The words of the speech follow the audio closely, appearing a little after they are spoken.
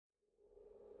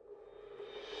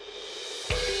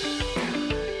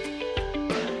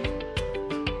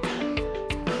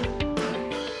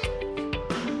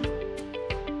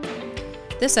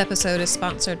This episode is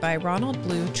sponsored by Ronald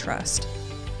Blue Trust.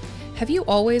 Have you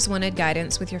always wanted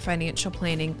guidance with your financial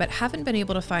planning but haven't been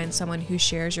able to find someone who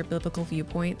shares your biblical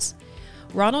viewpoints?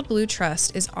 Ronald Blue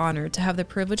Trust is honored to have the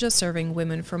privilege of serving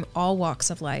women from all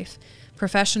walks of life,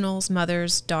 professionals,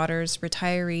 mothers, daughters,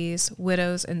 retirees,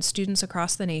 widows, and students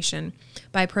across the nation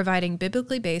by providing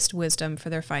biblically based wisdom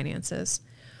for their finances.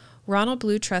 Ronald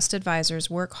Blue Trust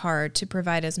advisors work hard to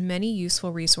provide as many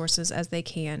useful resources as they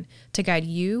can to guide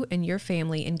you and your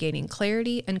family in gaining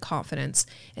clarity and confidence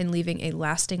and leaving a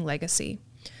lasting legacy.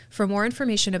 For more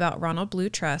information about Ronald Blue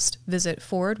Trust, visit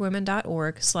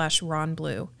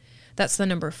forwardwomen.org/ronblue. That's the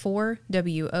number 4,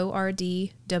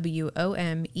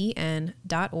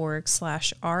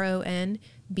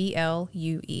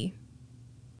 WORDWOMEN.org/RONBLUE.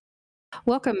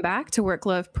 Welcome back to Work,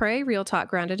 Love, Pray, Real Talk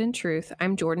Grounded in Truth.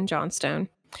 I'm Jordan Johnstone.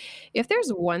 If there's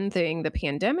one thing the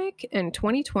pandemic and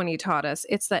 2020 taught us,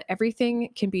 it's that everything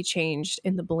can be changed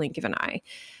in the blink of an eye.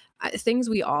 Things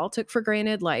we all took for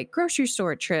granted, like grocery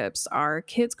store trips, our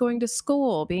kids going to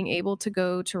school, being able to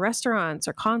go to restaurants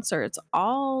or concerts,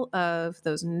 all of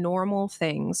those normal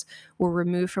things were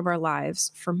removed from our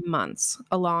lives for months,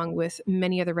 along with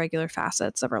many other regular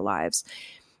facets of our lives.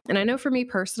 And I know for me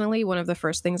personally, one of the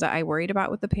first things that I worried about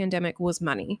with the pandemic was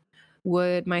money.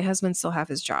 Would my husband still have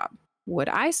his job? Would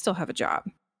I still have a job?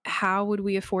 How would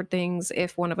we afford things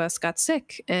if one of us got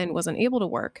sick and wasn't able to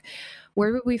work?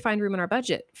 Where would we find room in our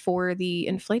budget for the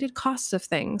inflated costs of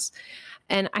things?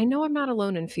 And I know I'm not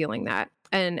alone in feeling that.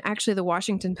 And actually, the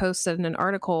Washington Post said in an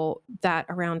article that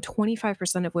around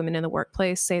 25% of women in the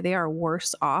workplace say they are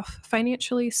worse off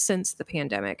financially since the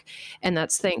pandemic. And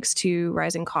that's thanks to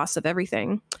rising costs of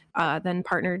everything. Then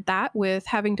partnered that with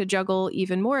having to juggle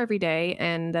even more every day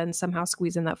and then somehow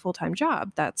squeeze in that full-time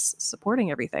job that's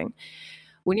supporting everything.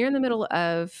 When you're in the middle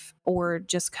of or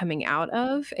just coming out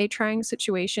of a trying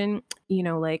situation,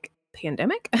 like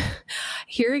pandemic,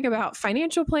 hearing about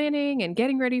financial planning and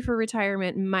getting ready for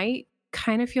retirement might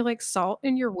kind of feel like salt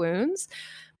in your wounds.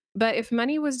 But if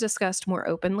money was discussed more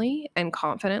openly and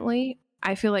confidently,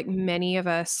 I feel like many of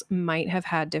us might have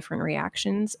had different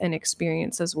reactions and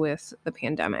experiences with the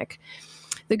pandemic.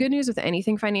 The good news with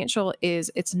anything financial is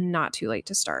it's not too late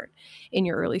to start. In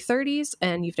your early 30s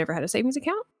and you've never had a savings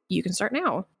account, you can start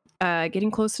now. Getting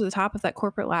close to the top of that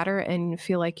corporate ladder and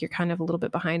feel like you're kind of a little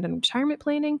bit behind on retirement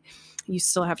planning, you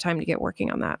still have time to get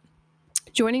working on that.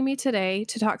 Joining me today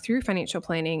to talk through financial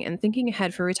planning and thinking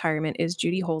ahead for retirement is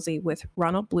Judy Holsey with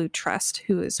Ronald Blue Trust,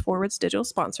 who is Forward's digital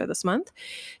sponsor this month.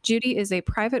 Judy is a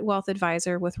private wealth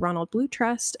advisor with Ronald Blue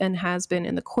Trust and has been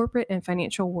in the corporate and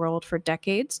financial world for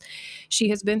decades. She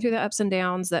has been through the ups and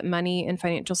downs that money and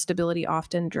financial stability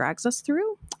often drags us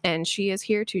through, and she is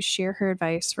here to share her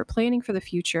advice for planning for the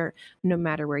future, no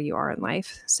matter where you are in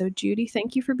life. So, Judy,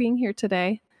 thank you for being here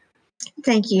today.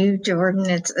 Thank you, Jordan.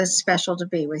 It's special to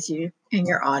be with you and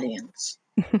your audience.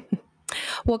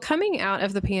 Well, coming out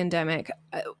of the pandemic,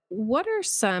 what are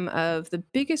some of the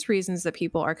biggest reasons that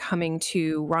people are coming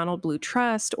to Ronald Blue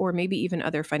Trust or maybe even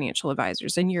other financial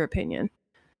advisors, in your opinion?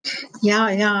 Yeah,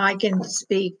 I can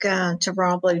speak to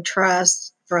Ronald Blue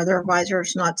Trust. For other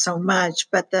advisors, not so much.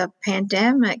 But the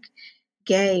pandemic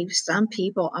gave some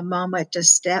people a moment to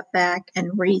step back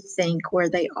and rethink where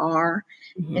they are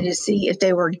and to see if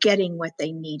they were getting what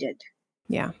they needed.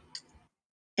 Yeah.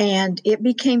 And it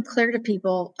became clear to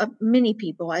people, many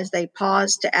people, as they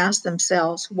paused to ask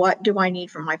themselves, what do I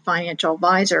need from my financial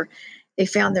advisor? They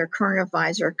found their current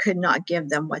advisor could not give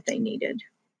them what they needed.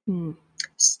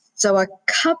 So a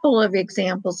couple of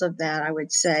examples of that, I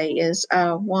would say, is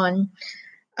one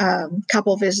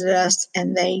couple visited us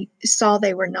and they saw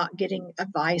they were not getting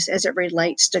advice as it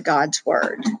relates to God's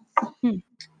word.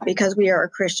 Because we are a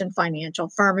Christian financial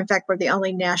firm. In fact, we're the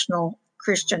only national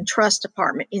Christian trust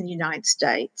department in the United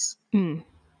States.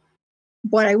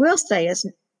 What I will say is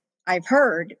I've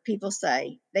heard people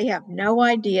say they have no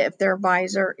idea if their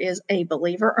advisor is a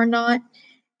believer or not,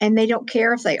 and they don't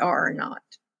care if they are or not.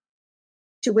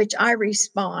 To which I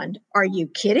respond, are you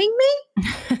kidding me?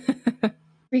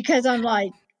 Because I'm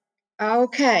like,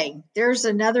 okay, there's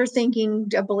another thinking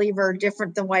a believer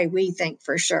different than the way we think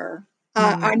for sure.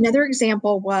 Another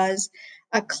example was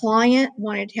a client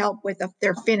wanted help with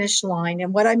their finish line.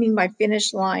 And what I mean by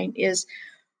finish line is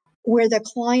where the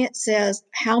client says,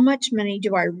 how much money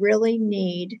do I really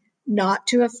need not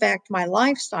to affect my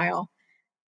lifestyle?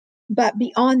 But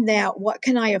beyond that, what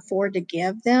can I afford to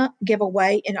give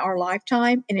away in our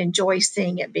lifetime and enjoy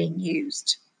seeing it being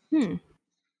used?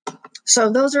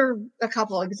 So those are a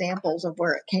couple examples of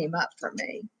where it came up for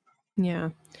me. Yeah.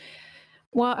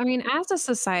 Well, I mean, as a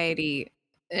society,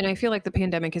 and I feel like the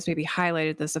pandemic has maybe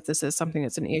highlighted this if this is something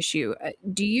that's an issue.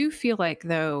 Do you feel like,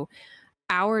 though,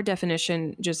 our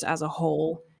definition, just as a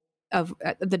whole, of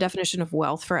the definition of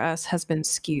wealth for us has been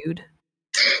skewed.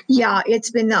 Yeah, it's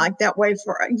been like that way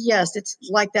yes, it's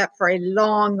like that for a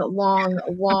long, long,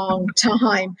 long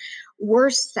time. We're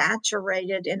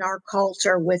saturated in our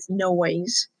culture with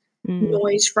noise. Mm,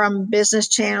 Noise from business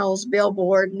channels,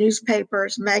 billboard,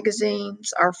 newspapers,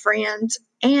 magazines, our friends,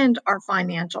 and our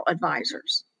financial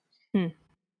advisors. mm,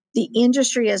 The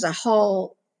industry as a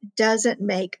whole doesn't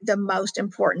make the most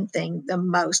important thing the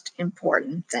most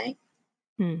important thing.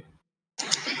 mm,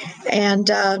 And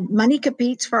money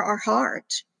competes for our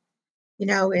heart.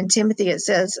 In Timothy, it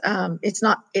says, it's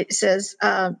not, it says,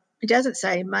 it doesn't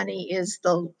say money is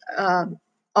the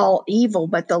all evil,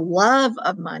 but the love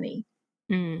of money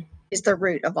mm, is the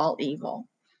root of all evil.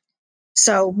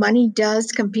 So money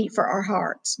does compete for our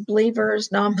hearts,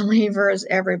 believers, non believers,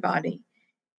 everybody.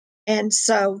 And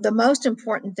so the most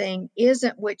important thing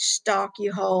isn't which stock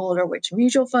you hold or which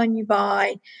mutual fund you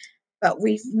buy, but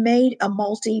we've made a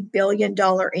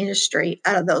multi-billion-dollar industry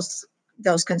out of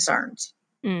those concerns.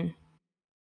 mm.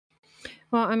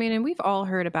 Well, I mean, and we've all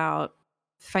heard about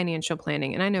financial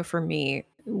planning. And I know for me,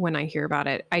 when I hear about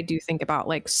it, I do think about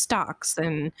like stocks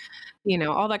and,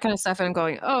 all that kind of stuff. And I'm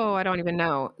going, oh, I don't even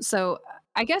know. So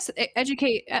I guess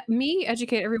educate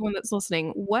everyone that's listening.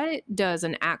 What does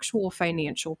an actual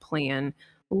financial plan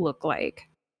look like?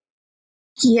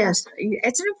 Yes,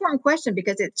 it's an important question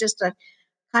because it's just a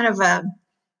kind of a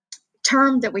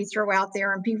term that we throw out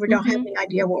there, and people don't have Hmm. any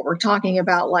idea what we're talking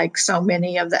about, like so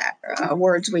many of the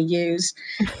words we use.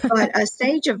 But a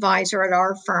sage advisor at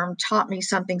our firm taught me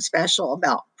something special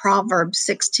about Proverbs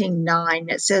 16:9.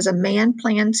 It says, "A man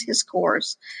plans his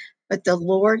course, but the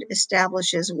Lord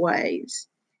establishes ways."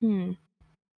 Hmm.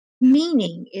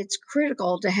 Meaning, it's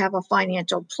critical to have a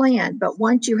financial plan, but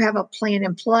once you have a plan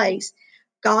in place,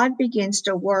 God begins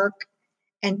to work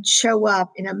and show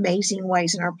up in amazing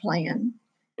ways in our plan.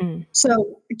 Mm,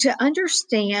 So, to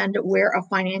understand where a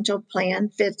financial plan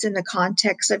fits in the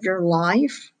context of your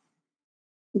life,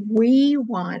 we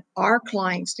want our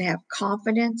clients to have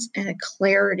confidence and a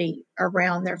clarity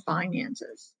around their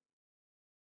finances.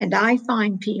 And I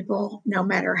find people, no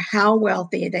matter how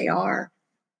wealthy they are,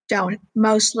 don't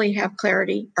mostly have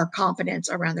clarity or confidence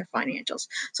around their financials.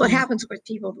 So it mm, happens with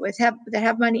people that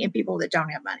have money and people that don't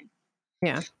have money.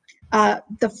 yeah.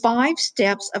 The 5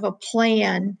 steps of a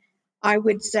plan, I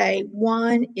would say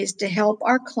one is to help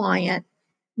our client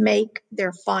make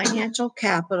their financial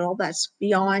capital, that's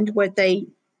beyond what they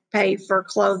pay for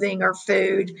clothing or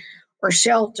food or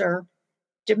shelter,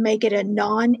 to make it a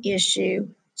non issue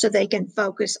so they can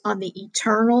focus on the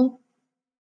eternal,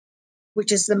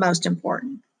 which is the most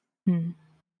important. Mm,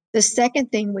 The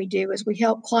second thing we do is we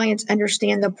help clients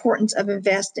understand the importance of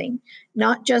investing,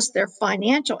 not just their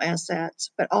financial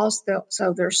assets, but also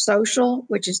their social,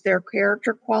 which is their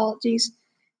character qualities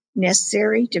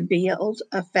necessary to build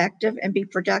effective and be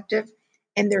productive,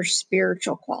 and their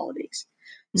spiritual qualities.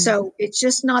 mm, So it's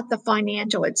just not the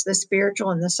financial, it's the spiritual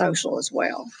and the social as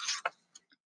well.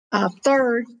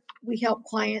 Third, we help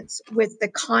clients with the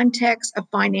context of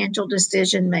financial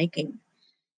decision making.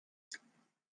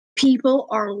 People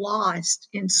are lost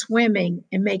in swimming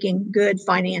and making good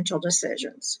financial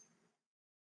decisions,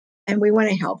 and we want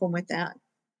to help them with that.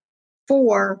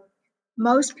 Four,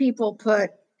 most people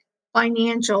put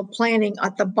financial planning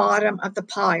at the bottom of the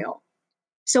pile,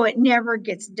 so it never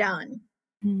gets done.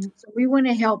 mm, So we want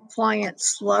to help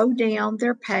clients slow down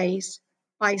their pace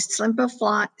by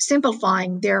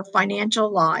simplifying their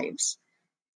financial lives.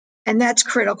 And that's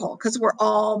critical because we're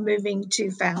all moving too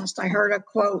fast. I heard a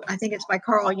quote, I think it's by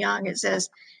Carl Jung. It says,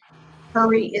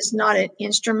 "Hurry is not an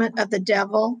instrument of the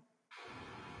devil,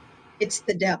 it's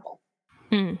the devil."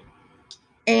 mm,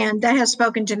 And that has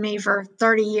spoken to me for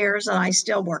 30 years, and I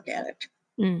still work at it.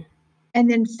 mm,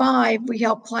 And then 5, we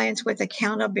help clients with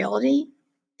accountability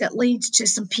that leads to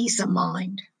some peace of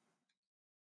mind.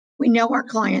 We know our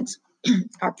clients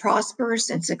are prosperous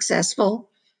and successful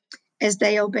as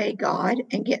they obey God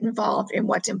and get involved in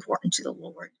what's important to the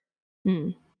Lord.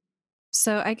 mm.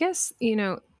 So I guess,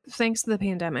 thanks to the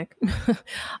pandemic,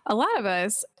 a lot of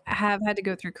us have had to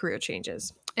go through career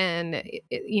changes. And,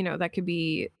 that could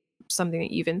be something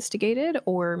that you've instigated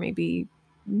or maybe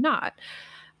not.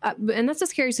 And that's a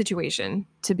scary situation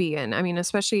to be in. I mean,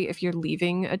 especially if you're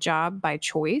leaving a job by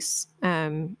choice,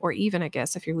 or even, I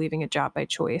guess, if you're leaving a job by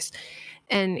choice.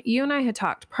 And you and I had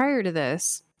talked prior to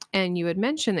this, and you had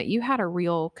mentioned that you had a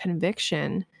real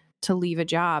conviction to leave a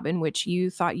job in which you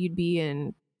thought you'd be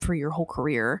in for your whole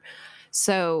career.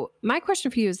 So my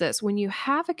question for you is this: when you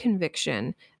have a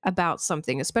conviction about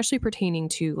something, especially pertaining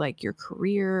to like your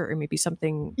career or maybe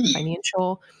something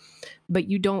financial, but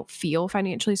you don't feel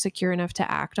financially secure enough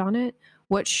to act on it,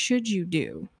 what should you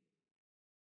do?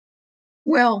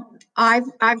 Well,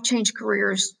 I've changed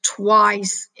careers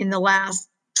twice in the last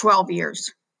 12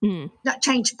 years. Mm, Not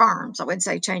change firms, I would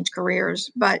say change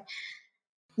careers, but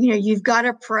you've got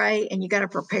to pray and you got to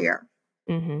prepare.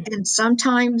 hmm And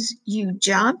sometimes you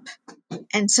jump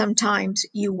and sometimes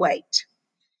you wait.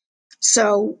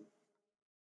 So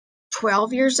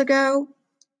 12 years ago,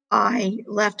 I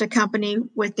left a company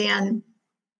within,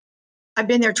 I've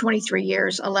been there 23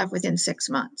 years. I left within 6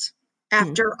 months mm,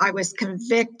 after I was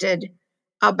convicted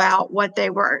about what they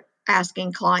were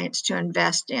asking clients to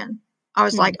invest in. I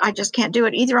was like, mm, I just can't do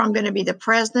it. Either I'm going to be the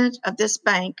president of this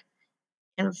bank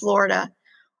in Florida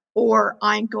or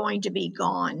I'm going to be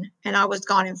gone. And I was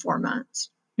gone in 4 months.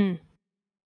 mm,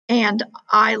 And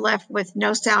I left with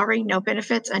no salary, no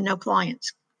benefits, and no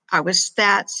clients. I was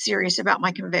that serious about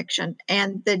my conviction.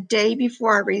 And the day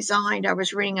before I resigned, I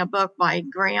was reading a book by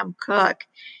Graham Cook,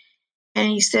 and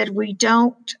he said, we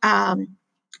don't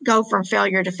go from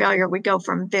failure to failure, we go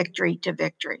from victory to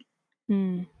victory.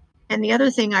 mm, And the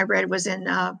other thing I read was in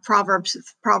Proverbs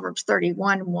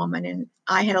 31 woman, and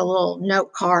I had a little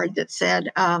note card that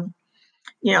said,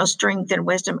 strength and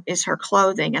wisdom is her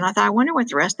clothing. And I thought, I wonder what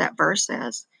the rest of that verse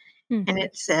says. mm, And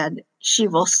it said, she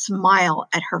will smile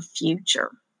at her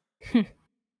future. hmm,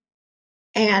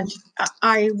 And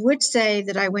I would say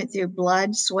that I went through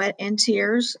blood, sweat, and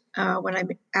tears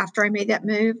after I made that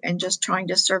move and just trying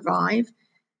to survive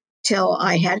till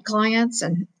I had clients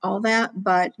and all that.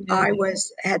 But yeah, I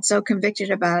had so convicted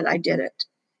about it, I did it.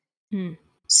 mm,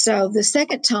 So the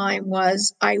second time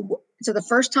so the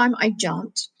first time I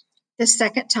jumped, the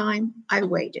second time I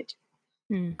waited.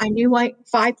 mm, I knew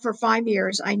for 5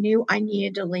 years, I knew I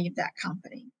needed to leave that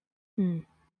company. mm,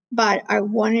 But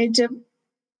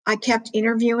I kept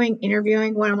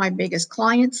interviewing. One of my biggest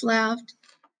clients left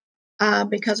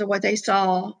because of what they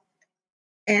saw.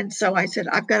 And so I said,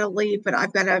 I've got to leave, but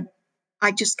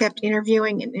I just kept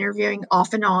interviewing and interviewing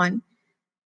off and on.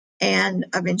 And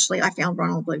eventually I found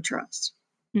Ronald Blue Trust.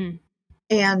 mm,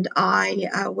 And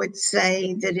I would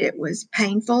say that it was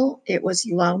painful, it was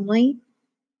lonely,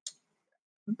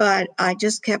 but I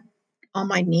just kept on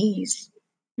my knees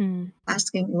mm,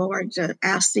 asking Lord to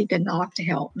ask thee to knock to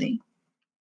help me.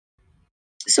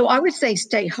 So I would say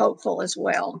stay hopeful as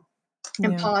well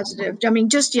and yeah. positive. I mean,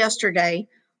 just yesterday,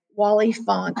 Wally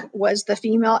Funk was the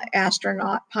female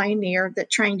astronaut pioneer that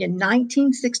trained in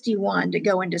 1961 to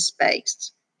go into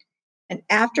space. And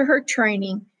after her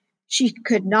training, she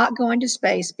could not go into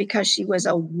space because she was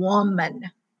a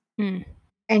woman. Mm.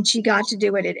 And she got to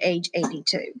do it at age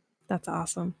 82. That's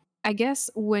awesome. I guess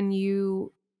when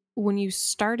you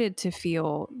started to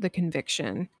feel the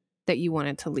conviction that you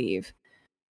wanted to leave,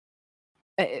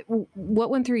 what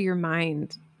went through your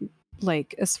mind,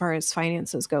 like as far as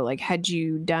finances go? Like, had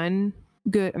you done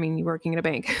good? I mean, you're working at a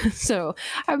bank, so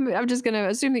I'm just gonna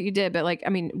assume that you did. But like, I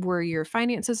mean, were your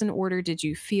finances in order? Did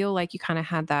you feel like you kind of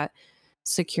had that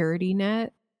security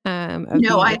net of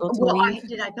No, being able to leave?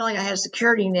 I feel like I had a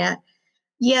security net.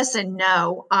 Yes and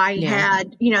no. I Yeah.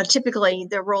 had, typically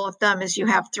the rule of thumb is you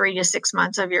have 3 to 6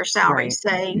 months of your salary Right.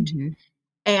 saved. hmm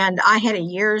And I had a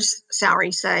year's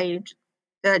salary saved.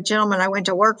 The gentleman I went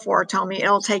to work for told me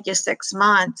it'll take you 6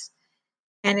 months.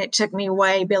 And it took me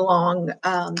way belong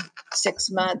 6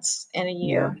 months and a Yeah.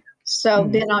 year. So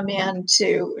Mm. then I'm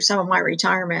into some of my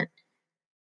retirement.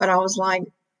 But I was like,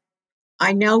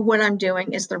 I know what I'm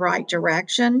doing is the right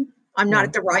direction. I'm not Yeah.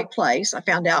 at the right place. I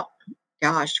found out,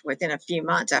 gosh, within a few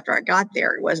months after I got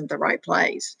there, it wasn't the right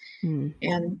place. Mm.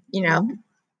 And,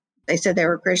 they said they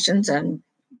were Christians and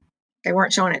they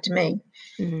weren't showing it to me.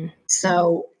 Mhm.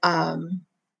 So,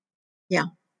 yeah,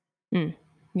 Mm.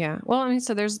 Yeah. Well, I mean,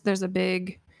 so there's a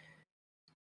big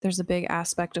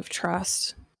aspect of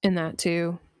trust in that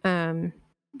too.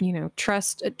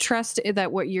 Trust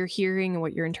that what you're hearing and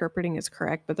what you're interpreting is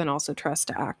correct, but then also trust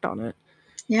to act on it.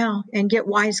 yeah. And get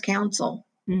wise counsel.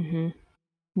 hmm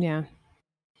Yeah.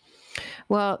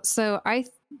 Well, so I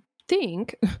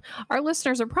think our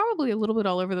listeners are probably a little bit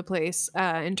all over the place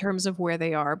in terms of where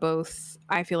they are, both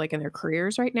I feel like in their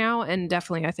careers right now, and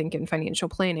definitely I think in financial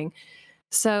planning.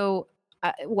 So,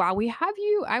 while we have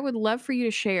you, I would love for you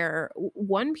to share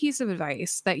one piece of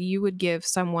advice that you would give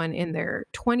someone in their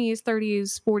 20s,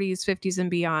 30s, 40s, 50s, and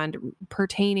beyond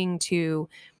pertaining to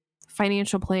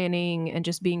financial planning and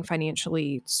just being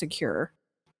financially secure.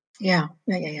 Yeah.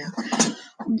 Yeah. Yeah. Yeah.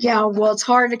 Yeah. Well, it's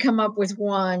hard to come up with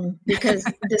one because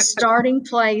the starting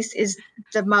place is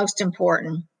the most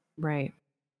important. Right.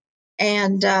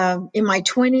 And in my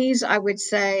 20s, I would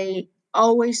say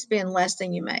always spend less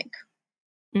than you make.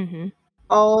 Mm-hmm.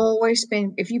 Always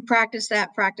spend, if you practice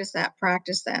that, practice that,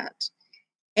 practice that.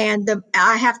 And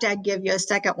I have to give you a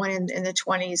second one in the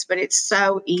 20s, but it's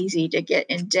so easy to get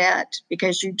in debt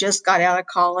because you just got out of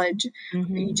college, you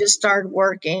Mm-hmm. just started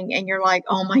working, and you're like,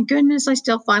 oh my goodness, I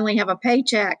still finally have a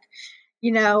paycheck,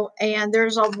 and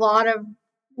there's a lot of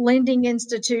lending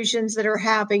institutions that are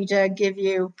happy to give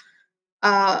you,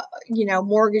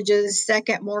 mortgages,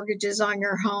 second mortgages on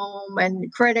your home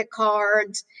and credit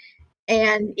cards.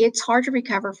 And it's hard to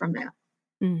recover from that.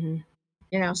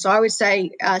 Mm-hmm. So I would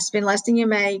say spend less than you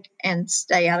make and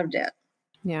stay out of debt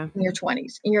Yeah. in your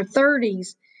 20s. In your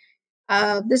 30s,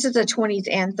 this is a 20s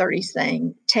and 30s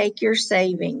thing. Take your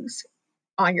savings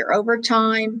on your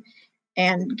overtime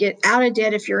and get out of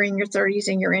debt if you're in your 30s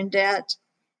and you're in debt.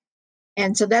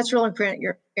 And so that's really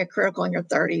critical in your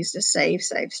 30s to save,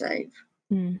 save, save.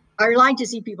 Mm. I like to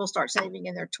see people start saving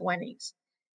in their 20s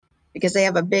because they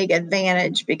have a big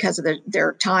advantage because of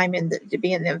their time to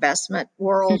be in the investment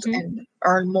world Mm-hmm. and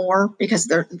earn more because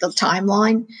of the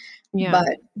timeline. Yeah.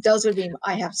 But those would be,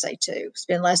 I have to say, two: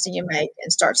 spend less than you make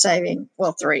and start saving.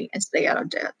 Well, three, and stay out of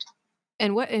debt.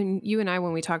 And you and I,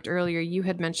 when we talked earlier, you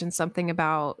had mentioned something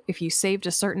about if you saved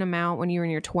a certain amount when you were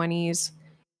in your 20s,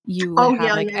 you would Oh, have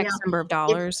yeah, like yeah, yeah. X number of If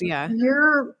dollars. Yeah.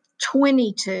 you're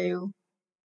 22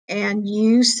 and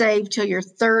you save till you're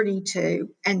 32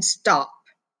 and stop,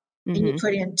 and you Mm-hmm.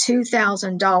 put in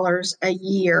 $2,000 a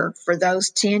year for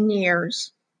those 10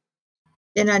 years,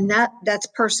 then that's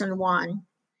person one.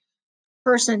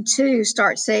 Person two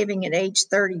starts saving at age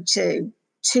 32,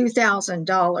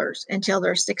 $2,000 until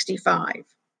they're 65.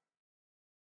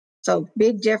 So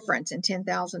big difference in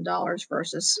 $10,000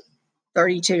 versus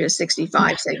 32 to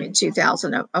 65, saving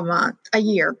 2,000 a month, a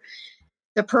year.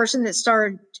 The person that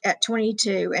started at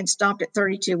 22 and stopped at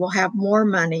 32 will have more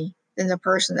money than the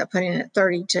person that put in at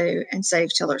 32 and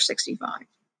saved till they're 65.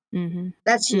 Mm-hmm.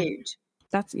 That's Mm. huge.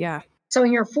 That's yeah. So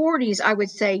in your 40s, I would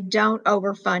say don't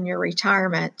overfund your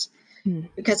retirement Mm.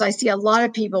 because I see a lot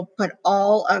of people put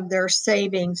all of their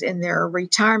savings in their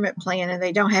retirement plan and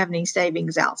they don't have any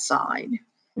savings outside.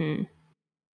 Mm.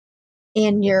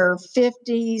 In your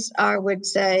 50s, I would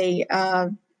say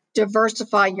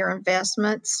diversify your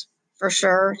investments for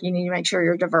sure. You need to make sure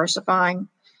you're diversifying.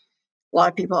 A lot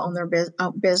of people own their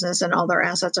business and all their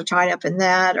assets are tied up in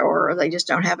that, or they just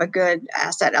don't have a good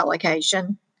asset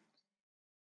allocation.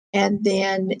 And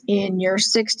then in your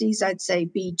 60s, I'd say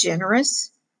be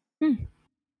generous. Mm.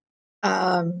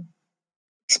 Um,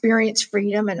 Experience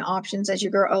freedom and options as you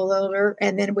grow older.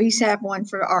 And then we have one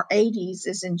for our 80s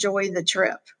is enjoy the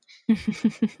trip.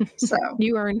 So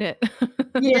You earned it.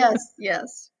 yes,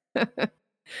 yes.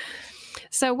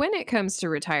 So when it comes to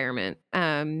retirement,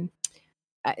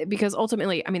 because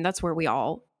ultimately, I mean, that's where we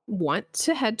all want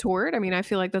to head toward. I mean, I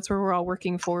feel like that's where we're all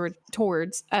working forward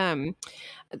towards.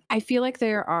 I feel like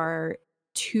there are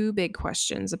two big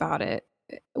questions about it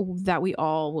that we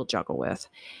all will juggle with.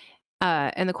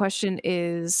 And the question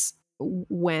is,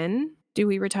 when do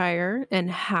we retire and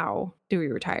how do we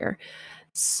retire?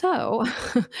 So,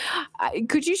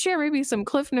 could you share maybe some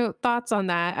cliff note thoughts on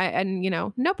that? And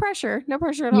no pressure, no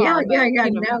pressure at Yeah, all. yeah, But yeah.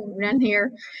 No, none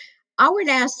here. I would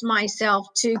ask myself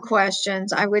two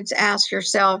questions. I would ask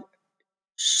yourself,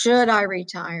 should I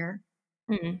retire?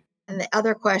 mm, And the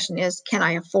other question is, can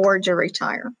I afford to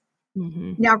retire?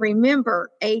 mhm, Now, remember,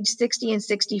 age 60 and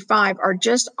 65 are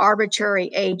just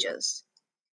arbitrary ages.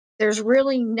 There's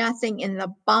really nothing in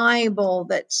the Bible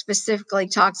that specifically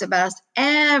talks about us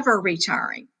ever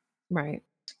retiring. right.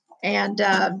 And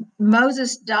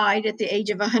Moses died at the age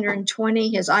of 120.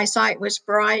 His eyesight was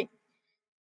bright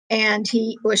and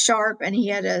he was sharp and he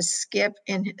had a skip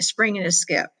and a spring and a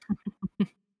skip.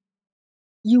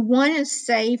 You want to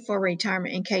save for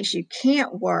retirement in case you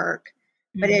can't work.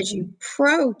 But Mm, as you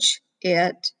approach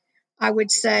it, I would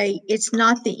say it's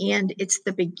not the end, it's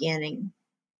the beginning.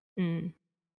 mm,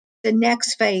 The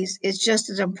next phase is just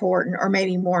as important, or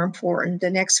maybe more important, the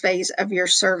next phase of your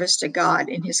service to God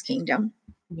in his kingdom.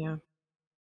 yeah.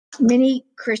 Many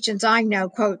Christians I know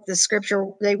quote the scripture,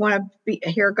 they want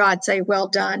to hear God say, well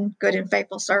done, good and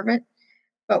faithful servant.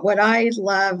 But what I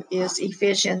love is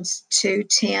Ephesians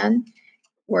 2:10,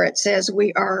 where it says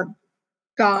we are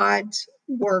God's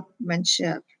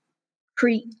workmanship,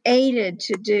 created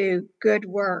to do good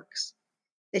works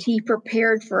that he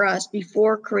prepared for us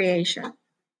before creation.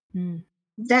 Mm.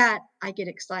 That I get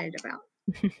excited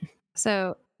about.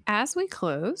 So, as we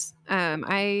close,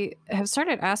 I have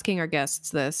started asking our guests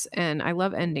this, and I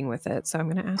love ending with it. So, I'm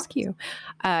going to ask you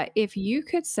if you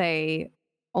could say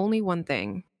only one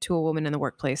thing to a woman in the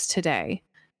workplace today,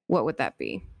 what would that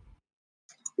be?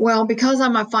 Well, because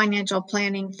I'm a financial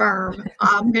planning firm,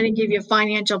 I'm going to give you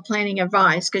financial planning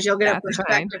advice because you'll get a That's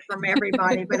fine. perspective from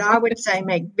everybody. But I would say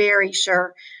make very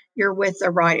sure you're with the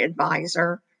right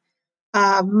advisor.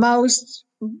 Most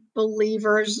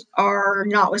believers are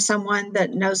not with someone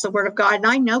that knows the Word of God. And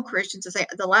I know Christians that say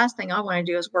the last thing I want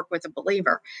to do is work with a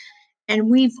believer. And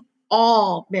we've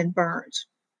all been burned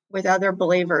with other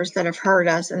believers that have hurt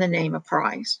us in the name of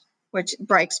Christ, which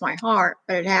breaks my heart,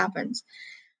 but it happens.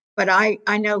 But I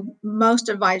know most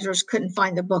advisors couldn't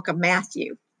find the book of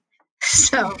Matthew.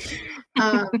 So,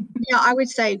 I would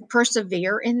say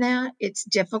persevere in that. It's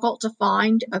difficult to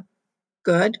find a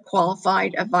good,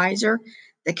 qualified advisor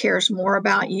that cares more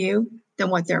about you than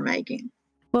what they're making.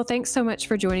 Well, thanks so much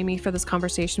for joining me for this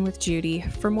conversation with Judy.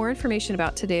 For more information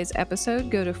about today's episode,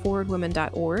 go to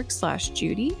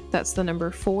forwardwomen.org/Judy. That's the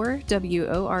number 4,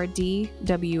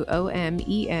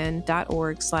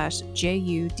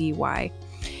 WORDWOMEN.org/JUDY.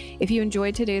 If you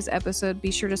enjoyed today's episode,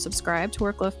 be sure to subscribe to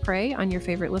Work, Love, Pray on your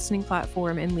favorite listening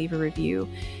platform and leave a review.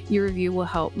 Your review will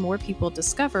help more people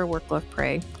discover Work, Love,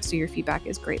 Pray, so your feedback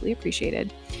is greatly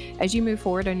appreciated. As you move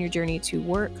forward on your journey to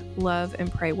work, love,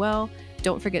 and pray well,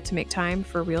 don't forget to make time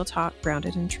for real talk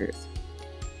grounded in truth.